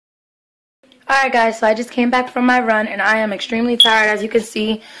Alright guys, so I just came back from my run and I am extremely tired. As you can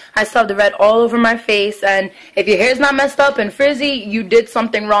see, I still have the red all over my face, and if your hair's not messed up and frizzy, you did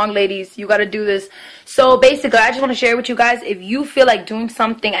something wrong, ladies. You gotta do this. So basically, I just want to share with you guys, if you feel like doing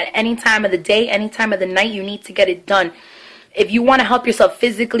something at any time of the day, any time of the night, you need to get it done. If you want to help yourself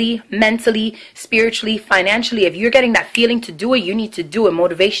physically, mentally, spiritually, financially, if you're getting that feeling to do it, you need to do it.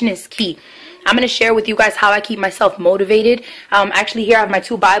 Motivation is key. I'm going to share with you guys how I keep myself motivated. Actually, here I have my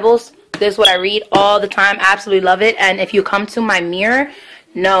 2 Bibles. This is what I read all the time. Absolutely love it. And if you come to my mirror,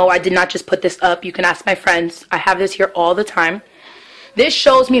 no, I did not just put this up. You can ask my friends. I have this here all the time. This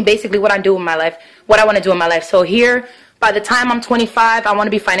shows me basically what I do in my life, what I want to do in my life. So here, by the time I'm 25, I want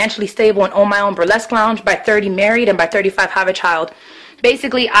to be financially stable and own my own burlesque lounge. By 30, married, and by 35, have a child.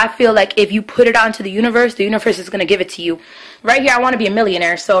 Basically, I feel like if you put it out into the universe is going to give it to you. Right here, I want to be a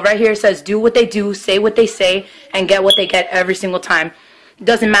millionaire. So right here it says, do what they do, say what they say, and get what they get every single time.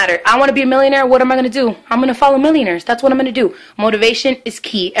 Doesn't matter. I want to be a millionaire. What am I going to do? I'm going to follow millionaires. That's what I'm going to do. Motivation is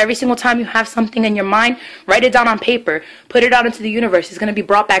key. Every single time you have something in your mind, write it down on paper. Put it out into the universe. It's going to be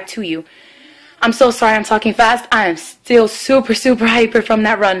brought back to you. I'm so sorry I'm talking fast. I am still super hyper from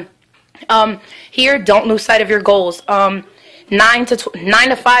that run. Here, don't lose sight of your goals. 9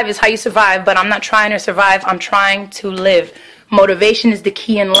 to 5 is how you survive, but I'm not trying to survive. I'm trying to live. Motivation is the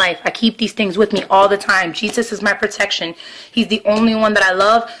key in life. I keep these things with me all the time. Jesus is my protection. He's the only one that I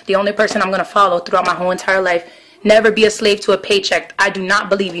love, the only person I'm going to follow throughout my whole entire life. Never be a slave to a paycheck. I do not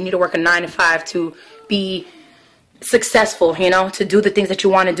believe you need to work a 9 to 5 to be successful, you know, to do the things that you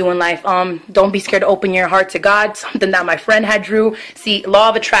want to do in life. Don't be scared to open your heart to God, something that my friend had drew. See, law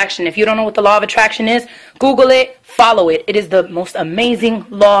of attraction. If you don't know what the law of attraction is, Google it, follow it. It is the most amazing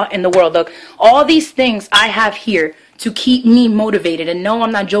law in the world. Look, all these things I have here to keep me motivated. And no,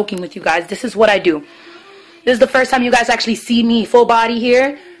 I'm not joking with you guys. This is what I do. This is the first time you guys actually see me full body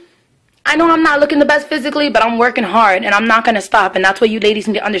here. I know I'm not looking the best physically, but I'm working hard and I'm not going to stop. And that's what you ladies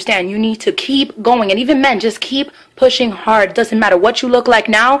need to understand. You need to keep going. And even men, just keep pushing hard. It doesn't matter what you look like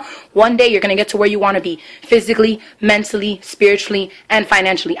now. One day you're going to get to where you want to be. Physically, mentally, spiritually, and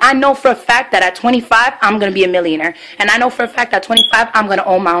financially. I know for a fact that at 25, I'm going to be a millionaire. And I know for a fact that at 25, I'm going to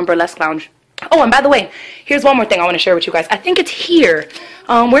own my own burlesque lounge. Oh, and by the way, here's one more thing I want to share with you guys. I think it's here.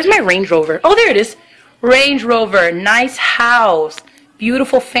 Where's my Range Rover? Oh, there it is. Range Rover. Nice house.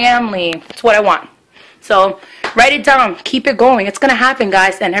 Beautiful family. That's what I want. So write it down. Keep it going. It's going to happen,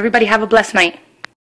 guys. And everybody have a blessed night.